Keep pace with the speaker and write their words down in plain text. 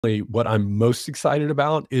What I'm most excited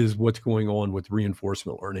about is what's going on with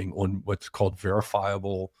reinforcement learning on what's called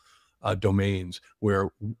verifiable domains, where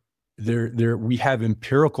we have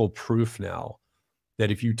empirical proof now that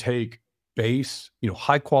if you take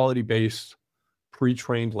high quality base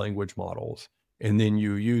pre-trained language models, and then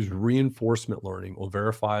you use reinforcement learning on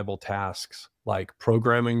verifiable tasks like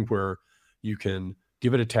programming, where you can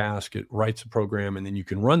give it a task, it writes a program, and then you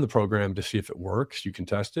can run the program to see if it works, you can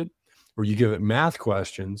test it, or you give it math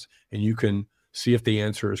questions and you can see if the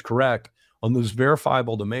answer is correct on those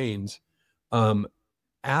verifiable domains.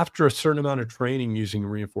 After a certain amount of training using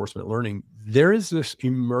reinforcement learning, there is this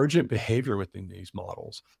emergent behavior within these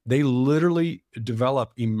models. They literally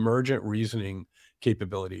develop emergent reasoning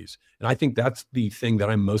capabilities. And I think that's the thing that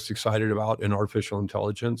I'm most excited about in artificial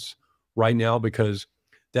intelligence right now, because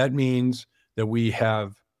that means that we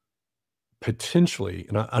have potentially,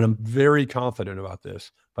 and I'm very confident about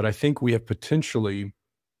this, but I think we have potentially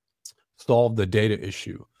solved the data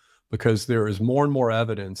issue, because there is more and more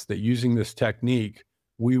evidence that using this technique,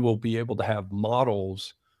 we will be able to have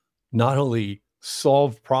models not only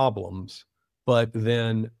solve problems, but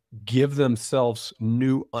then give themselves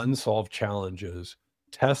new unsolved challenges,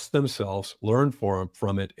 test themselves, learn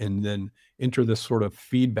from it, and then enter this sort of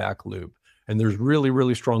feedback loop. And there's really,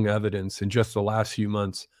 really strong evidence in just the last few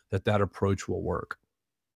months that that approach will work.